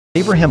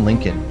Abraham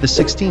Lincoln, the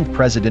 16th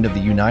President of the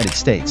United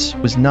States,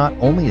 was not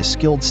only a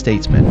skilled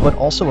statesman but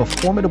also a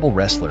formidable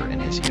wrestler in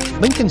his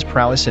youth. Lincoln's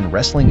prowess in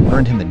wrestling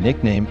earned him the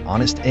nickname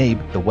Honest Abe,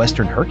 the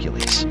Western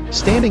Hercules.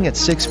 Standing at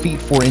 6 feet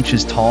 4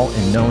 inches tall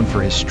and known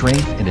for his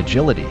strength and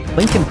agility,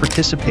 Lincoln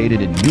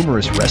participated in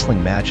numerous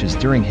wrestling matches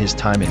during his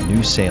time in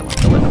New Salem,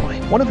 Illinois.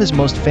 One of his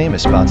most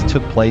famous bouts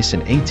took place in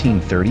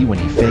 1830 when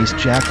he faced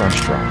Jack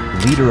Armstrong,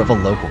 leader of a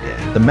local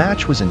gang. The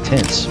match was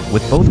intense,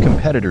 with both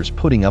competitors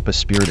putting up a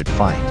spirited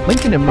fight.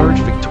 Lincoln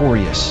emerged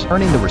victorious,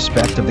 earning the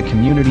respect of the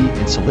community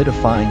and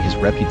solidifying his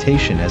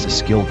reputation as a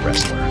skilled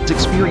wrestler. His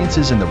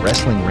experiences in the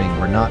wrestling ring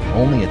were not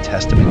only a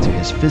testament to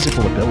his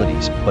physical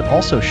abilities, but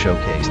also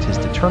showcased his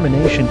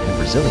determination and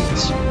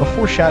resilience, a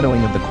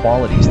foreshadowing of the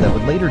qualities that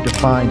would later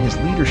define his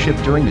leadership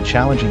during the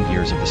challenging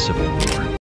years of the Civil War.